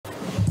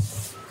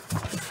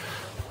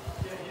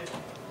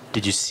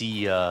Did you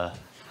see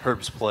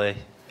Herb's play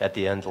at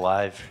the end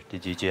live?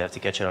 Did you have to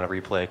catch it on a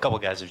replay? A couple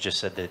guys have just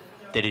said that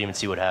they didn't even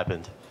see what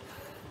happened.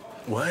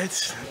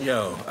 What?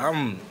 Yo,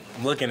 I'm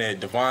looking at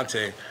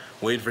Devontae,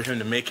 waiting for him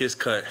to make his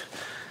cut.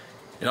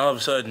 And all of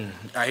a sudden,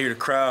 I hear the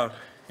crowd,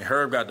 and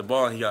Herb got the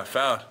ball, and he got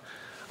fouled.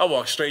 I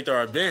walked straight to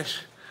our bench.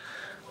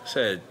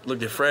 Said,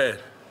 looked at Fred.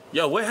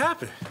 Yo, what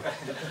happened?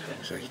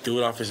 So he threw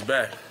it off his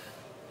back.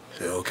 I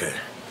said, okay,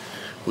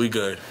 we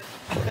good.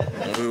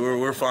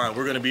 We're fine.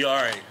 We're going to be all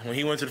right. When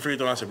he went to the free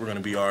throw, I said, we're going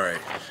to be all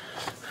right.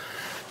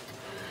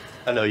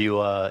 I know you,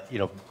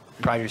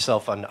 pride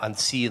yourself on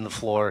seeing the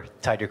floor,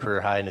 tied your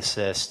career high in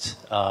assists.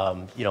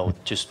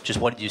 Just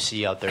what did you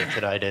see out there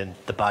tonight and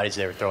the bodies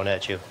they were throwing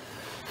at you?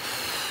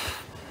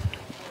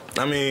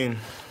 I mean,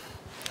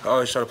 I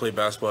always try to play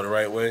basketball the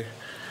right way.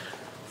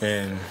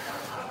 And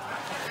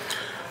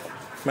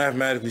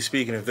mathematically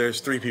speaking, if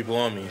there's 3 people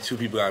on me, 2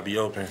 people gotta be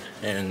open.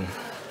 And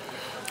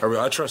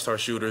I trust our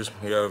shooters.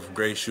 We have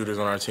great shooters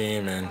on our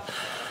team, and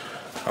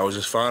I was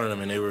just finding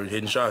them, and they were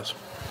hitting shots.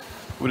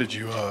 What did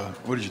you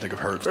think of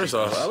Herb's First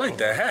off, I like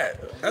that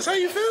hat. That's how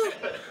you feel?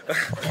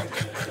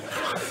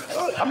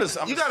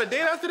 You got a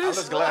date after this? I'm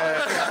just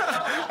glad.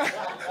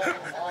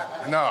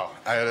 No,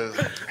 I had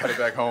to head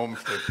back home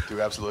to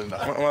do absolutely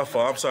nothing. My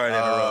fault. I'm sorry to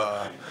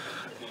interrupt.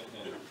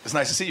 It's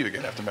nice to see you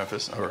again after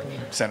Memphis or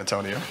San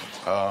Antonio.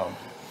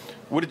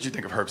 What did you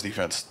think of Herb's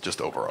defense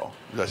just overall?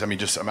 I mean,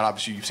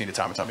 obviously you've seen it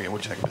time and time again.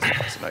 What did you think of his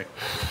defense tonight?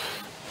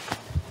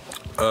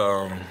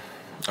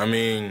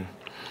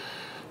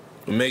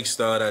 What makes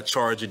that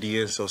charge at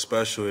the end so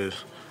special is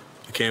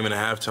he came in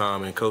at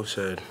halftime and coach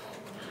said,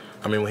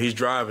 when he's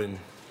driving,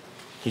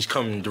 he's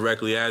coming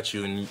directly at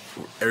you and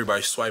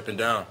everybody's swiping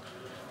down.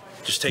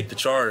 Just take the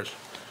charge.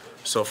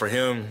 So for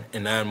him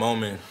in that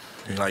moment,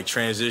 in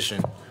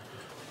transition,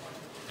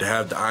 to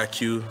have the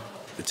IQ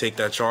to take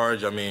that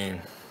charge, I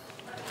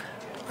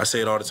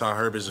say it all the time,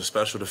 Herb is a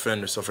special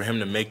defender. So for him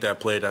to make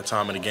that play at that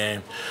time of the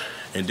game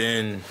and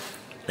then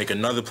make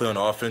another play on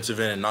the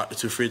offensive end and knock the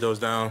 2 free throws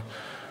down,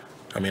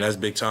 that's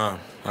big time.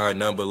 I had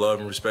nothing but love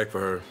and respect for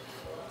her.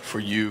 For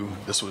you,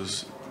 this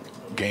was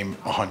game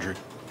 100.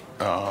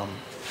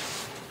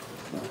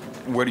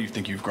 Where do you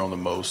think you've grown the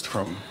most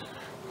from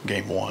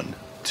game 1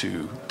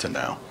 to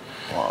now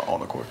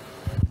on the court?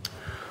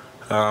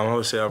 I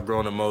would say I've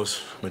grown the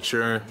most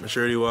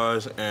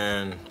maturity-wise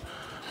and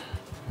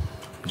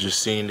just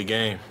seeing the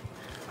game.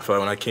 I feel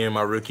like when I came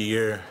my rookie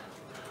year,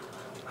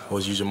 I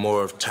was using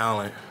more of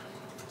talent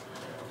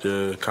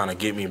to kind of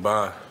get me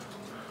by.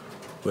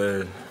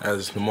 But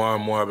as the more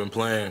and more I've been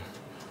playing,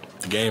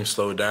 the game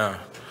slowed down.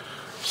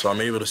 So I'm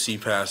able to see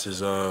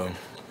passes. I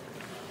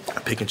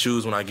pick and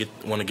choose when I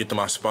want to get to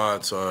my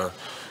spots or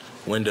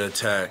when to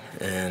attack.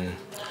 And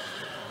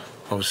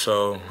I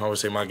would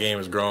say my game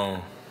has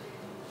grown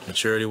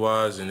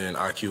maturity-wise and then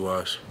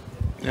IQ-wise.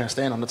 Yeah,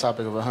 staying on the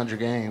topic of 100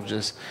 games,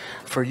 just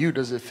for you,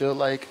 does it feel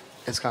like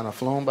it's kind of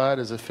flown by?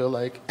 Does it feel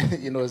like,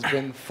 it's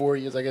been 4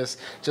 years, I guess,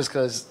 just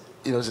because,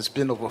 it's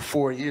been over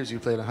 4 years you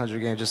played 100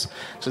 games.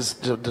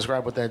 Just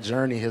describe what that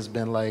journey has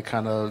been like,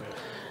 kind of,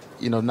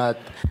 not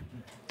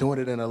doing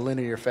it in a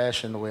linear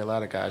fashion the way a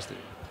lot of guys do.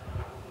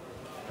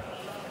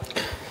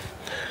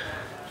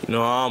 I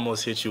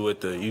almost hit you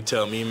with the, you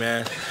tell me,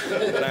 man.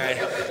 I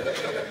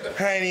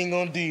ain't even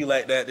gonna do you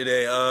like that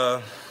today.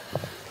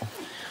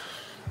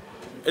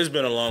 It's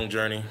been a long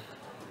journey.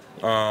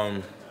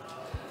 Would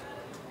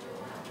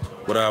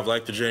I have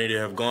liked the journey to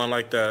have gone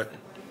like that?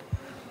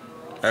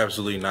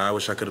 Absolutely not. I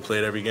wish I could have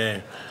played every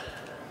game.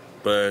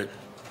 But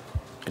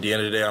at the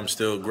end of the day, I'm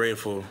still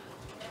grateful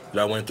that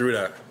I went through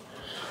that.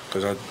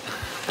 Because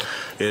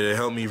it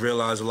helped me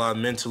realize a lot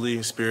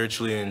mentally,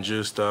 spiritually, and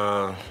just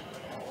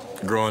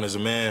growing as a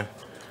man.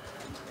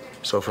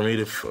 So for me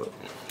to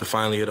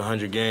finally hit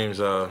 100 games,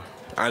 I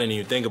didn't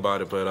even think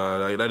about it, but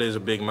that is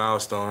a big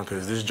milestone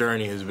because this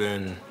journey has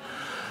been,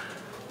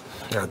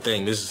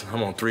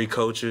 I'm on 3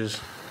 coaches.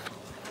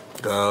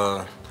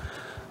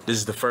 This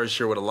is the first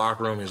year where the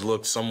locker room has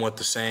looked somewhat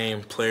the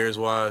same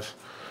players-wise.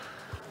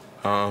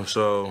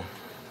 So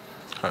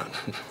the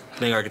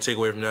thing I can take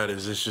away from that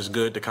is it's just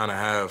good to kind of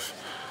have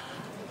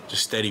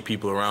just steady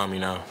people around me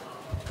now.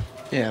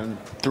 Yeah, and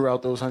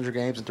throughout those 100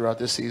 games and throughout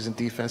this season,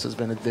 defense has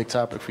been a big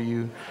topic for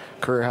you.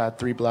 Career high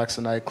 3 blocks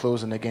tonight,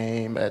 closing the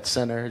game at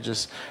center.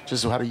 Just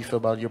how do you feel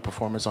about your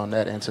performance on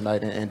that end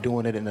tonight and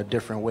doing it in a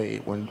different way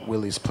when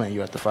Willie's playing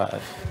you at the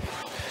 5?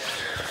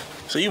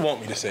 So you want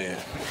me to say it?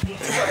 He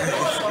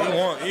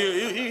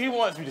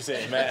wants me to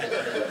say it, man.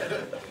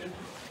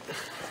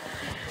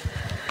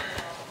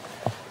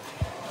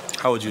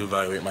 How would you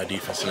evaluate my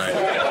defense tonight?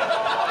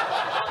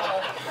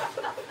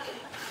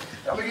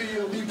 I'm gonna give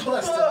you a B+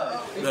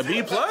 A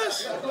B+?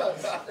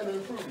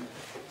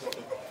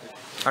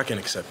 I can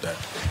accept that.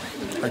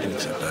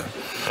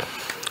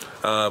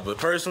 But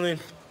personally,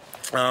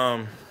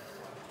 I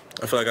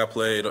feel like I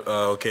played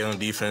okay on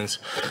defense.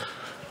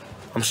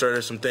 I'm sure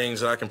there's some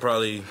things that I could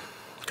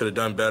have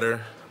done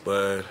better,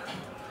 but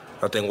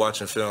I think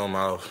watching film,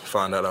 I'll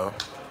find that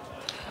out.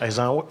 Hey,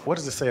 Zion, what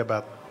does it say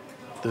about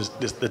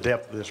the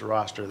depth of this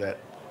roster that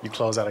you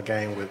close out a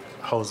game with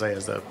Jose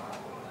as the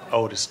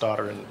oldest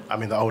starter,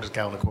 and the oldest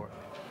guy on the court.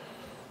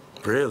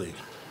 Really?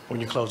 When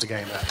you close the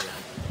game out.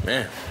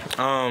 Man,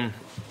 I've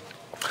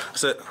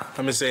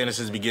been saying this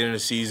since the beginning of the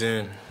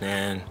season,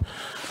 and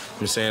I've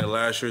been saying it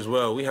last year as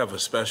well. We have a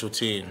special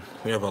team.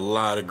 We have a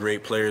lot of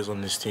great players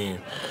on this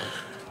team.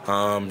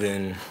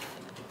 Then,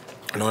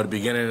 at the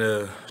beginning of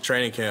the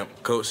training camp,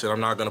 coach said, I'm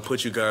not going to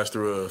put you guys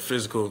through a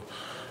physical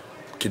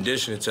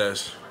conditioning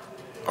test.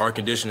 Our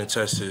conditioning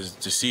test is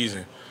the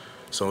season.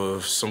 So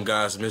if some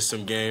guys miss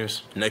some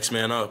games, next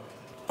man up.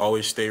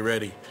 Always stay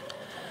ready.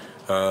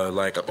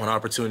 Like when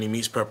opportunity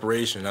meets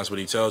preparation, that's what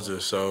he tells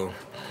us. So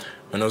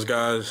when those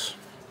guys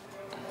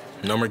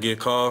number get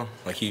called,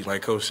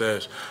 like Coach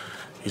says,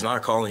 he's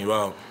not calling you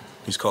out.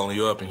 He's calling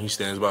you up, and he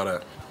stands by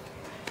that.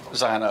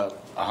 Zion,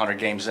 100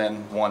 games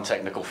in, one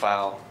technical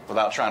foul,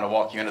 without trying to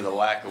walk you into the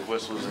lack of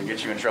whistles and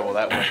get you in trouble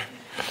that way.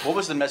 What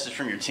was the message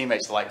from your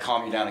teammates to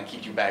calm you down and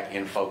keep you back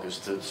in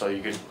focus so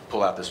you could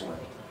pull out this win?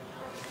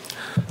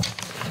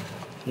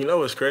 You know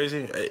what's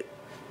crazy?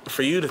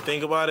 For you to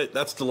think about it,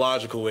 that's the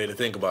logical way to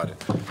think about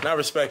it. And I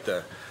respect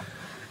that.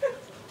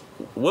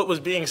 What was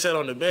being said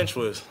on the bench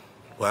was,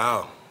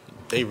 wow,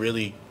 they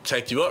really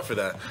teched you up for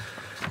that.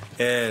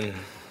 And,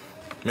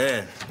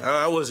 man,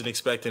 I wasn't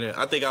expecting it.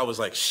 I think I was,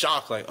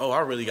 shocked, oh, I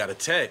really got a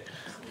tech.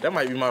 That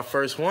might be my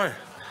first one.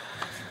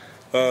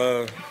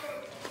 But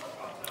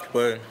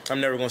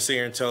I'm never going to sit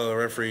here and tell a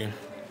referee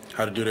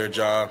how to do their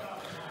job.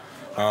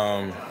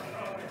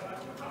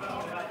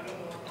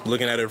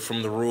 Looking at it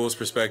from the rules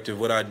perspective,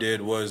 what I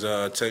did was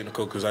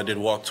technical because I did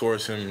walk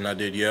towards him and I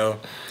did yell.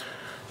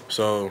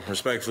 So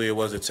respectfully, it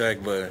was a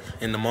tech, but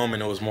in the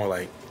moment, it was more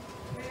like,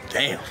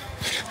 damn,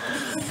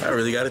 I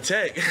really got a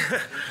tech.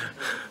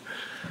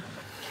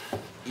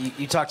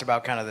 You talked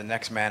about kind of the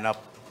next man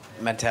up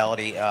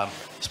mentality.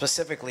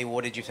 Specifically,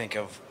 what did you think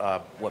of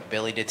what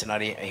Billy did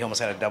tonight? He almost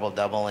had a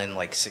double-double in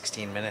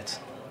 16 minutes.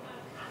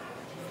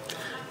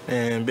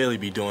 Man, Billy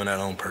be doing that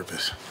on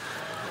purpose.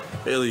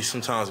 Billy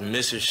sometimes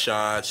misses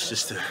shots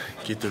just to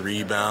get the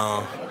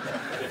rebound.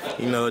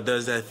 It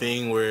does that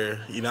thing where,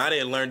 I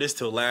didn't learn this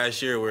till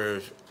last year, where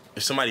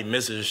if somebody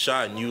misses a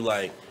shot and you,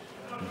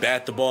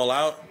 bat the ball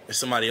out and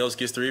somebody else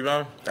gets the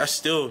rebound, that's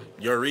still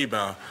your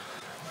rebound.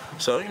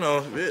 So,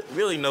 it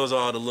really knows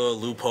all the little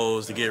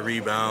loopholes to get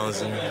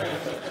rebounds, and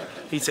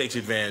he takes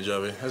advantage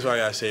of it. That's what I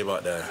got to say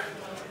about that.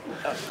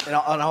 And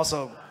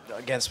also,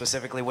 again,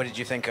 specifically, what did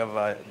you think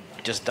of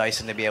just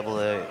Dyson to be able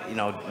to,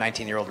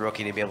 19-year-old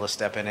rookie to be able to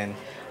step in and,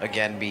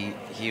 again, be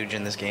huge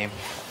in this game?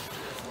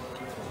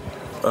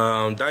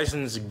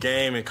 Dyson's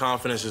game and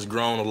confidence has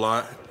grown a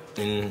lot,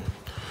 and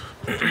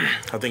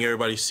I think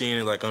everybody's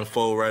seeing it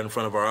unfold right in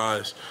front of our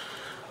eyes.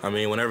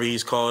 Whenever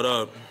he's called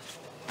up,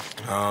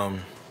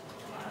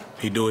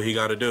 he do what he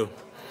got to do.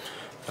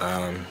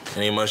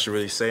 Ain't much to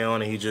really say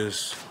on it. He's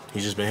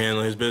just been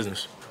handling his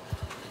business.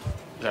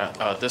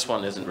 Yeah, this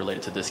one isn't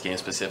related to this game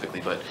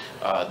specifically, but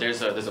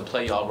there's a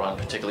play y'all run,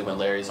 particularly when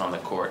Larry's on the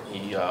court.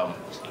 He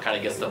kind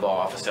of gets the ball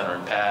off the center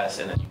and pass,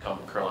 and then you come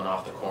curling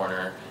off the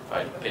corner,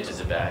 pitches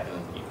it back,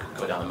 and you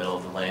go down the middle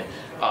of the lane.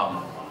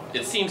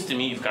 It seems to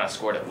me you've kind of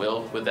scored at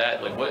will with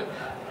that. What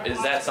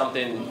is that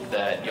something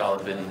that y'all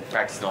have been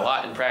practicing a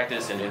lot in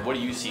practice, and what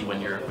do you see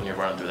when you're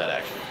running through that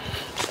action?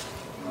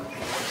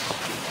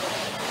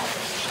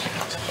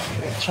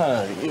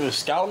 Trying to give a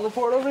scouting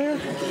report over here?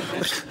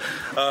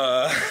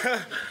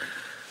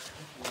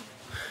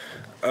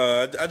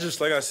 I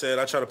just, like I said,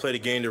 I try to play the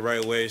game the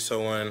right way.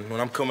 So when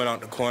I'm coming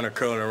out the corner,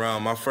 curling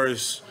around, my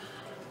first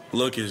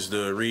look is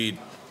to read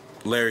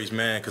Larry's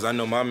man, because I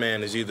know my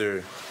man is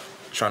either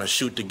trying to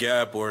shoot the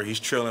gap or he's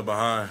trailing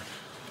behind.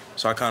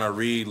 So I kind of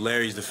read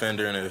Larry's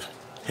defender, and if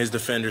his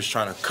defender's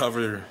trying to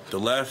cover the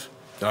left,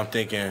 then I'm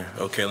thinking,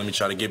 okay, let me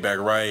try to get back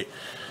right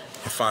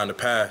and find the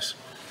pass.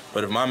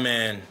 But if my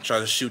man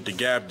tries to shoot the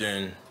gap,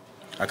 then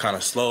I kind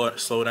of slow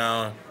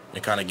down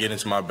and kind of get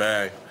into my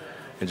bag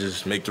and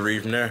just make the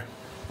read from there.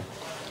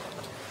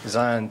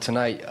 Zion,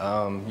 tonight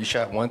you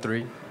shot 1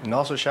 3 and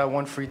also shot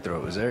 1 free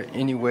throw. Is there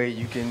any way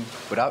you can,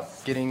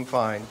 without getting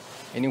fined,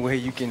 any way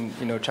you can,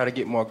 try to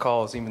get more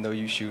calls even though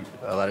you shoot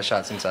a lot of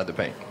shots inside the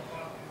paint?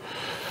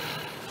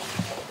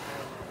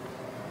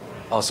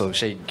 Also,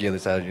 Shai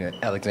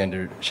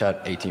Gilgeous-Alexander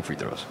shot 18 free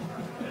throws.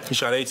 He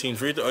shot 18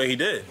 free throws? Oh, he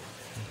did.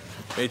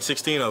 Made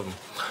 16 of them.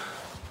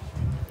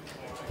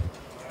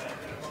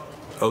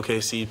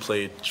 OKC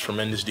played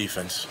tremendous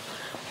defense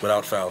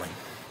without fouling.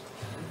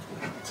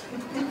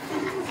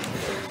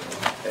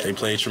 They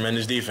played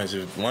tremendous defense.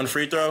 If 1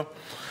 free throw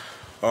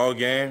all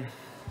game,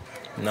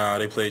 nah,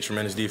 they played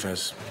tremendous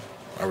defense.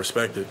 I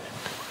respect it.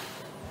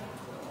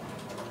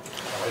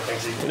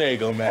 There you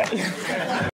go, Matt.